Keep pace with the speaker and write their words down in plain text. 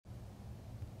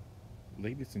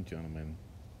Ladies and gentlemen,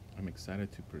 I'm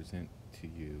excited to present to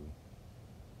you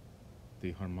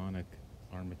the harmonic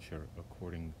armature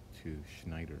according to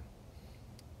Schneider.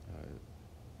 Uh,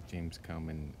 James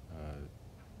Cowman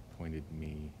pointed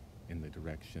me in the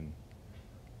direction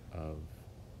of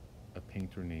a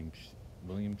painter named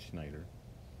William Schneider,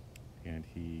 and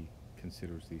he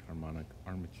considers the harmonic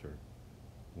armature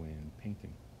when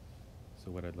painting.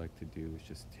 So what I'd like to do is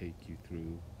just take you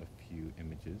through a few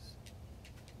images.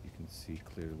 You can see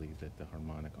clearly that the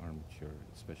harmonic armature,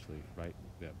 especially right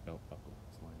that belt buckle,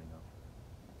 is lining up.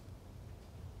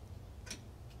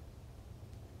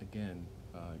 Again,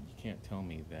 you can't tell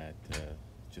me that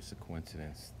just a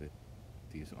coincidence that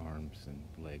these arms and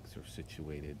legs are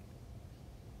situated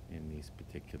in these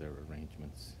particular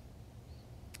arrangements.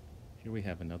 Here we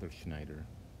have another Schneider,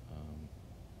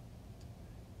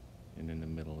 and in the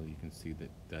middle you can see that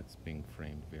that's being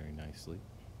framed very nicely.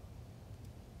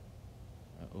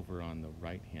 Over on the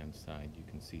right hand side you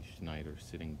can see Schneider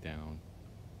sitting down,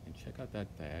 and check out that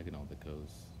diagonal that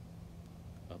goes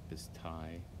up his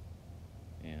tie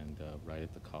and right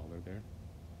at the collar there.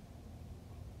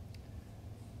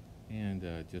 And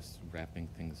just wrapping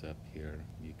things up here,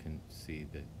 you can see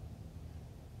that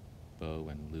Bo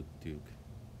and Luke Duke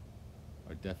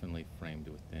are definitely framed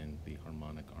within the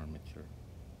harmonic armature.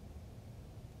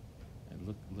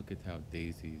 And look at how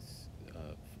Daisy's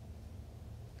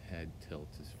head tilt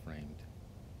is framed.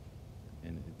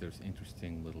 And there's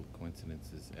interesting little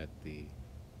coincidences at the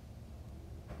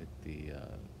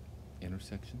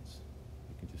intersections.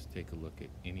 You can just take a look at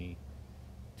any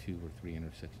 2 or 3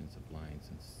 intersections of lines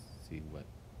and see what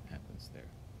happens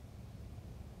there.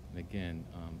 And again,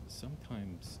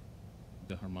 sometimes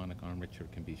the harmonic armature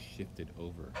can be shifted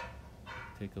over.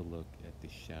 Take a look at the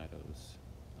shadows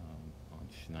on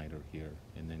Schneider here,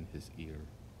 and then his ear.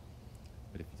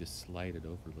 But if you just slide it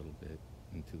over a little bit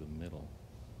into the middle,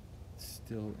 it's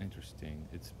still interesting.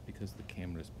 It's because the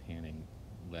camera is panning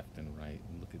left and right.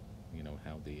 And look at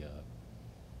how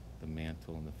the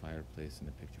mantle and the fireplace and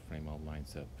the picture frame all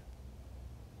lines up.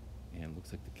 And it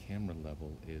looks like the camera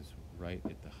level is right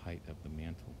at the height of the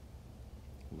mantle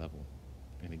level.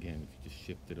 And again, if you just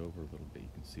shift it over a little bit, you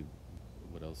can see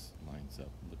what else lines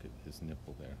up. Look at his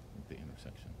nipple there at the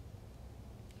intersection.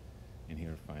 And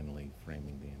here finally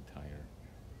framing the entire.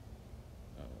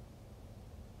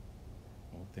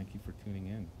 Well, thank you for tuning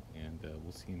in, and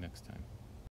we'll see you next time.